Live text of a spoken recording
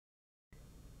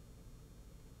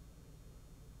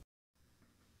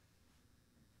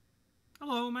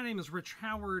Hello, my name is Rich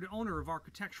Howard, owner of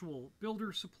Architectural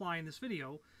Builder Supply. In this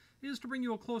video is to bring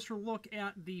you a closer look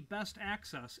at the Best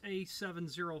Access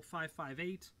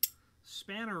A70558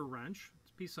 Spanner Wrench.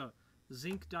 It's a piece of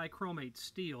zinc dichromate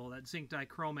steel. That zinc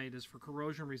dichromate is for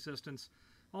corrosion resistance.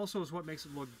 Also is what makes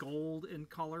it look gold in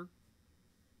color.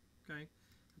 Okay,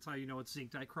 that's how you know it's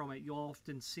zinc dichromate. You'll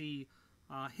often see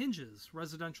hinges,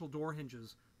 residential door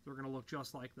hinges. They're going to look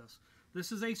just like this.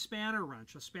 This is a spanner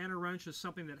wrench. A spanner wrench is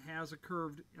something that has a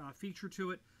curved feature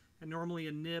to it, and normally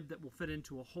a nib that will fit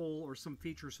into a hole or some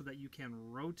feature so that you can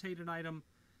rotate an item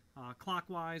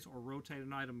clockwise or rotate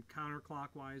an item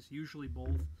counterclockwise, usually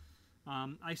both.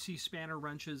 I see spanner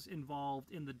wrenches involved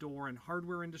in the door and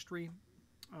hardware industry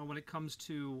when it comes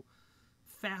to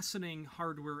fastening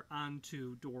hardware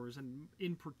onto doors, and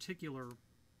in particular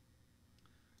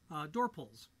door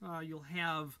pulls. You'll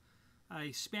have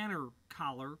a spanner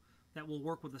collar that will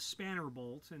work with a spanner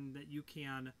bolt, and that you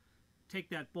can take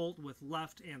that bolt with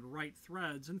left and right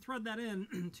threads and thread that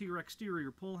in to your exterior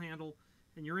pull handle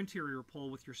and your interior pull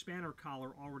with your spanner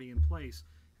collar already in place.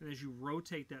 And as you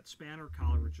rotate that spanner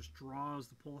collar, it just draws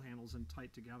the pull handles in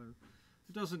tight together.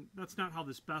 That's not how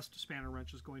this Best spanner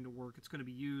wrench is going to work. It's going to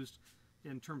be used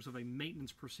in terms of a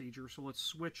maintenance procedure. So let's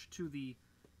switch to the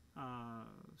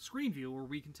screen view where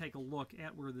we can take a look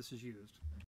at where this is used.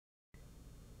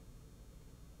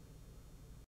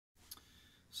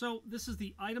 So this is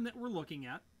the item that we're looking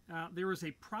at. There is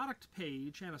a product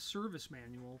page and a service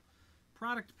manual.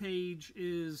 Product page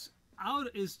is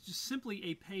just simply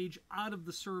a page out of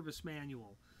the service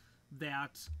manual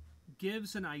that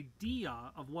gives an idea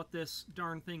of what this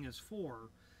darn thing is for.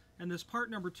 And this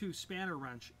part number 2 spanner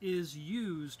wrench is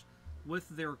used with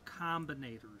their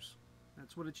combinators.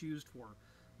 That's what it's used for.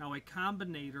 Now, a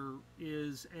combinator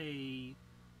is a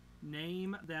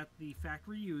name that the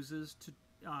factory uses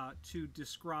to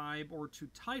describe or to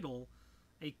title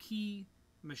a key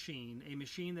machine, a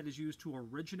machine that is used to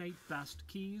originate best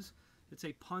keys. It's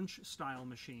a punch style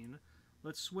machine.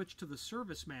 Let's switch to the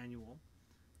service manual.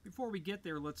 Before we get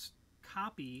there, let's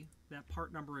copy that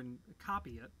part number and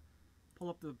copy it. Pull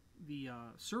up the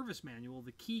service manual,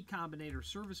 the key combinator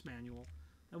service manual,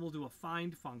 and we'll do a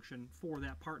find function for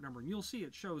that part number, and you'll see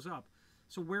it shows up.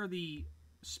 So where the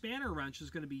spanner wrench is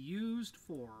going to be used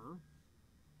for,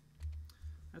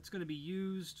 that's going to be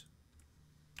used,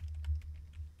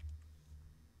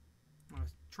 I'm going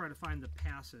to try to find the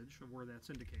passage of where that's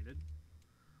indicated.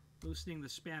 Loosening the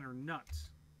spanner nut.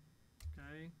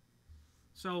 Okay,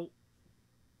 so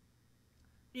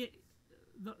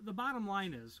the bottom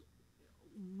line is,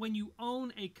 when you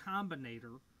own a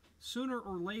combinator, sooner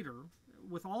or later,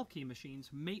 with all key machines,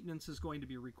 maintenance is going to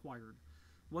be required.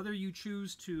 Whether you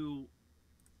choose to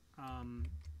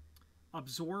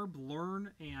absorb,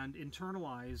 learn, and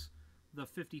internalize the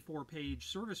 54-page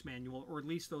service manual, or at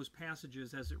least those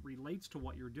passages as it relates to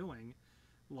what you're doing,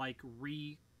 like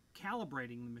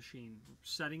recalibrating the machine,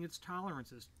 setting its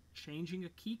tolerances, changing a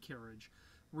key carriage,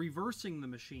 reversing the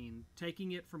machine,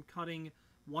 taking it from cutting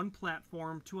one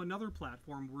platform to another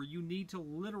platform where you need to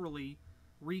literally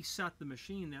reset the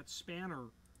machine, that spanner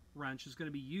wrench is going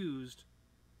to be used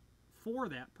for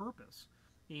that purpose.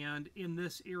 And in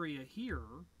this area here,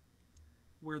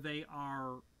 where they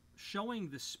are showing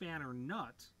the spanner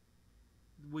nut,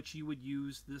 which you would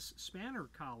use this spanner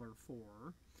collar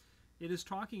for, it is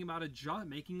talking about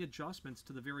making adjustments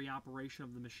to the very operation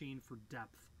of the machine for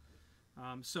depth.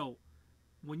 So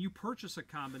when you purchase a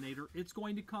combinator, it's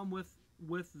going to come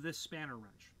with this spanner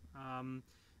wrench.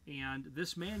 And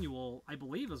this manual, I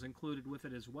believe, is included with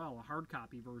it as well, a hard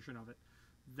copy version of it,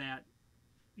 that,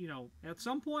 you know, at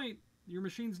some point, your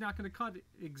machine's not going to cut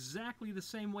exactly the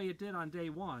same way it did on day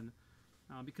one,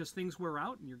 because things wear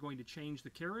out and you're going to change the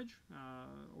carriage,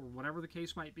 or whatever the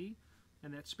case might be,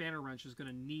 and that spanner wrench is going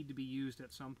to need to be used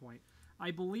at some point.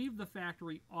 I believe the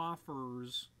factory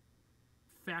offers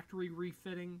factory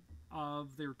refitting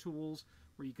of their tools,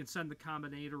 where you can send the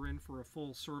combinator in for a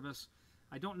full service.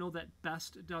 I don't know that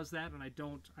Best does that, and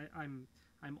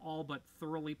I'm all but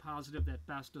thoroughly positive that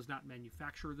Best does not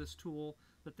manufacture this tool,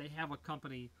 that they have a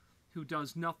company who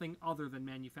does nothing other than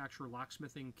manufacture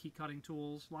locksmithing key cutting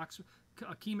tools.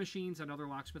 Key machines and other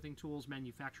locksmithing tools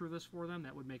manufacture this for them.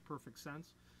 That would make perfect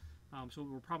sense. So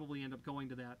we'll probably end up going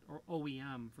to that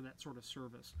OEM for that sort of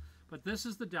service. But this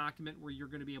is the document where you're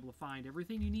going to be able to find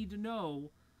everything you need to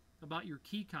know about your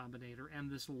key combinator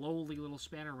and this lowly little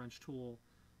spanner wrench tool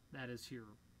that is here.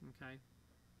 Okay.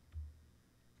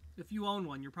 If you own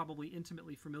one, you're probably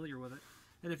intimately familiar with it.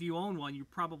 And if you own one, you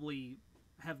probably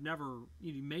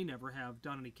you may never have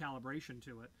done any calibration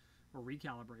to it. or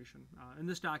recalibration. And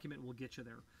this document will get you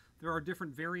there. There are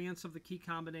different variants of the key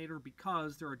combinator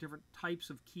because there are different types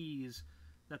of keys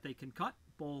that they can cut,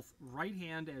 both right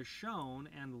hand as shown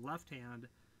and left hand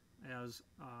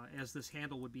as this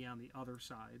handle would be on the other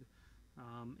side.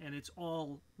 And it's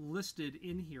all listed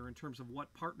in here in terms of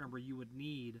what part number you would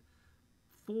need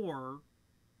for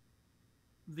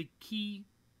the key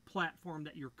platform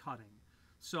that you're cutting.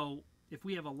 So if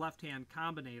we have a left-hand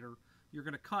combinator, you're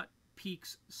going to cut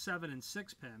peaks 7 and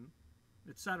 6 pin,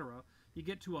 etc. You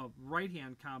get to a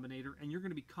right-hand combinator, and you're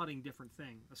going to be cutting different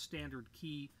thing, a standard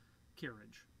key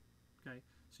carriage. Okay,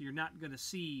 so you're not going to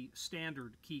see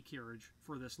standard key carriage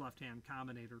for this left-hand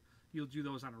combinator. You'll do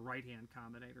those on a right-hand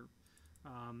combinator.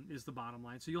 Is the bottom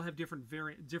line. So you'll have different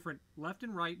left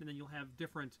and right, and then you'll have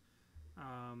different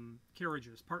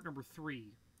carriages. Part number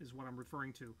 3 is what I'm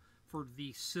referring to for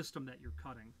the system that you're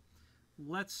cutting.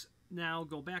 Let's now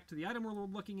go back to the item we're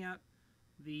looking at.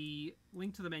 The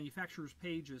link to the manufacturer's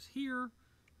page is here,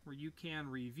 where you can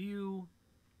review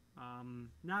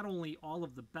not only all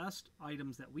of the best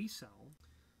items that we sell.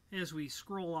 As we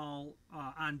scroll all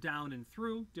on down and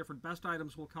through, different best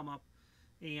items will come up,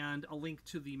 and a link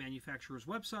to the manufacturer's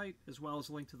website, as well as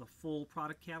a link to the full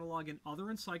product catalog and other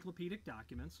encyclopedic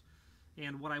documents.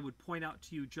 And what I would point out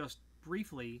to you just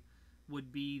briefly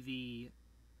would be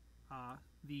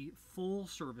the full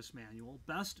service manual.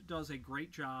 Best does a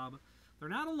great job. They're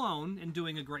not alone in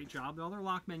doing a great job. The other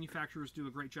lock manufacturers do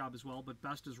a great job as well, but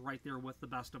Best is right there with the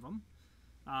best of them.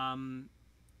 On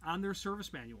their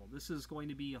service manual, this is going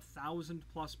to be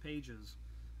 1,000+ pages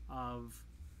of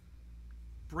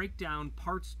breakdown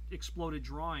parts exploded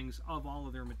drawings of all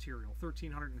of their material,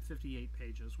 1,358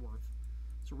 pages worth.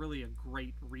 It's really a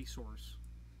great resource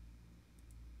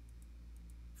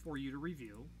for you to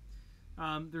review.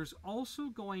 There's also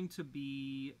going to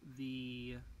be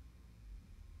the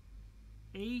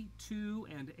A2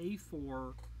 and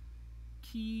A4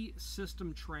 key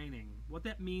system training. What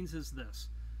that means is this: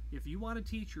 if you want to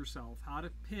teach yourself how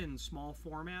to pin small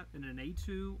format in an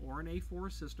A2 or an A4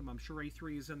 system, I'm sure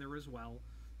A3 is in there as well.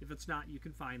 If it's not, you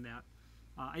can find that.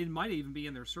 It might even be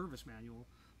in their service manual.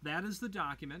 That is the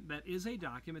document. That is a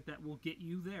document that will get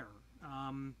you there.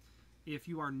 If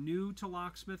you are new to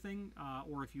locksmithing,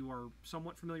 or if you are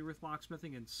somewhat familiar with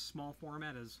locksmithing and small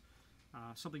format is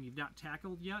something you've not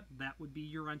tackled yet, that would be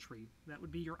your entry. That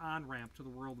would be your on-ramp to the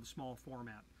world of small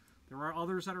format. There are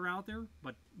others that are out there,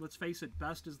 but let's face it,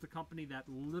 Best is the company that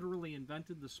literally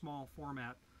invented the small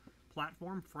format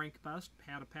platform. Frank Best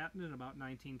had a patent in about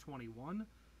 1921.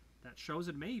 That shows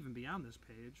it may even be on this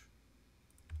page.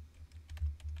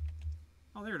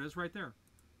 Oh, there it is right there.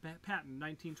 Patent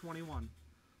 1921.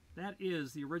 That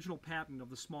is the original patent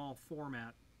of the small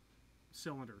format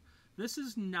cylinder. This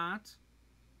is not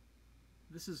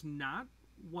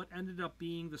what ended up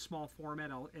being the small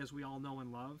format as we all know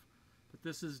and love, but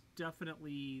this is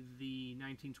definitely the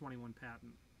 1921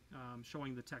 patent,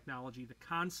 showing the technology, the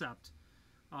concept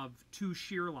of 2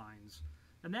 shear lines.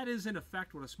 And that is in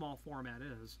effect what a small format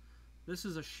is. This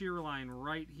is a shear line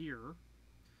right here,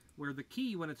 where the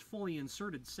key, when it's fully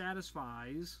inserted,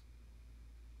 satisfies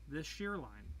this shear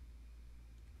line.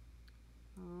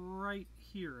 Right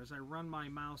here, as I run my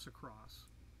mouse across.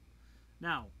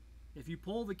 Now, if you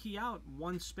pull the key out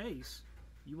one space,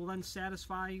 you will then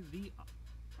satisfy the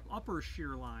upper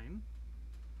shear line,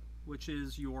 which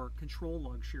is your control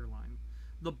lug shear line.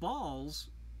 The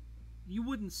balls you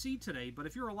wouldn't see today, but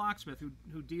if you're a locksmith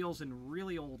who deals in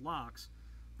really old locks,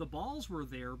 the balls were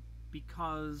there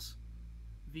because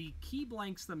the key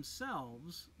blanks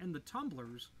themselves and the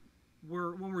tumblers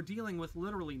were, when we're dealing with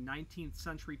literally 19th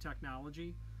century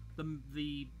technology,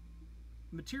 the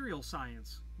material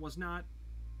science was not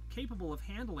capable of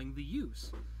handling the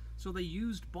use. So they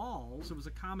used balls. It was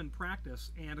a common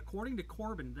practice, and according to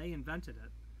Corbin, they invented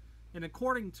it. And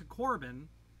according to Corbin,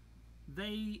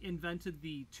 they invented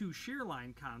the 2 shear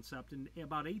line concept in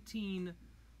about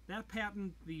that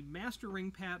patent, the master ring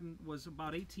patent, was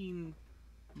about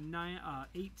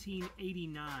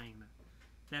 1889.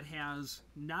 That has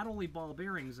not only ball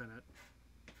bearings in it,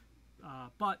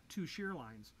 but 2 shear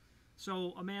lines.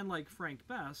 So a man like Frank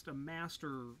Best, a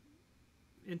master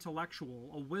intellectual,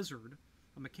 a wizard,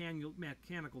 a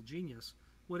mechanical genius,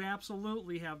 would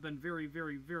absolutely have been very,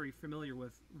 very, very familiar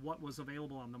with what was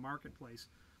available on the marketplace.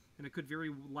 And it could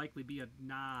very likely be a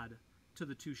nod to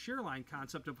the 2 shear line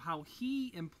concept of how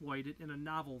he employed it in a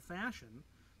novel fashion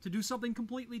to do something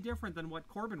completely different than what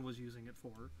Corbin was using it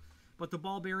for. But the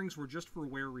ball bearings were just for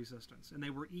wear resistance, and they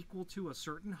were equal to a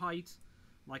certain height,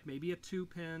 like maybe a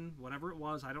 2-pin, whatever it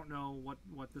was. I don't know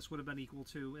what this would have been equal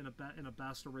to in a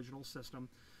Best original system.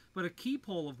 But a key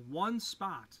pull of one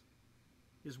spot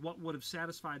is what would have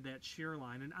satisfied that shear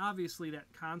line. And obviously that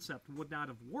concept would not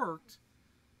have worked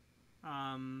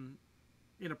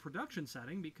in a production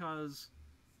setting because,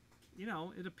 you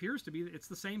know, it appears to be, it's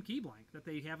the same key blank that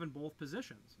they have in both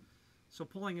positions. So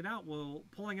pulling it out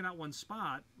one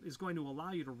spot is going to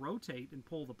allow you to rotate and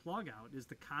pull the plug out is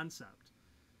the concept.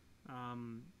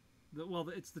 Well,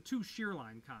 it's the two shear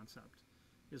line concept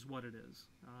is what it is.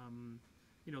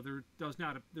 You know,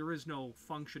 there is no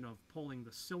function of pulling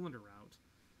the cylinder out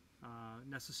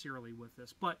necessarily with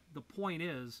this. But the point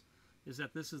is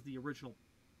that this is the original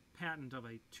patent of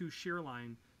a two shear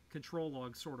line control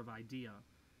log sort of idea.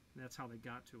 And that's how they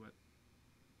got to it.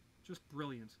 Just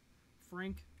brilliant.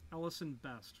 Frank Ellison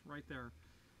Best, right there.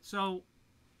 So,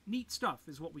 neat stuff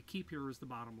is what we keep here is the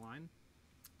bottom line.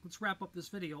 Let's wrap up this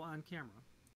video on camera.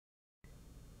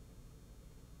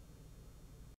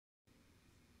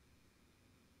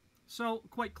 So,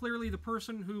 quite clearly the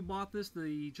person who bought this,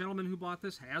 the gentleman who bought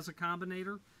this, has a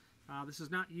combinator. This is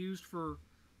not used for,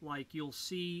 like you'll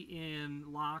see in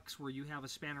locks where you have a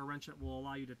spanner wrench that will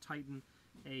allow you to tighten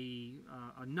a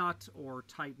nut or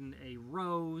tighten a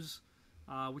rose,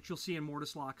 which you'll see in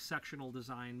mortise lock sectional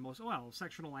design,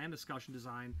 sectional and discussion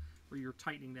design, where you're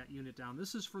tightening that unit down.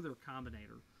 This is for their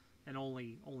combinator, and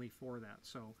only for that.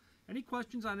 So, any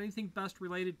questions on anything Best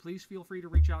related, please feel free to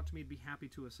reach out to me. I'd be happy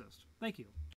to assist. Thank you.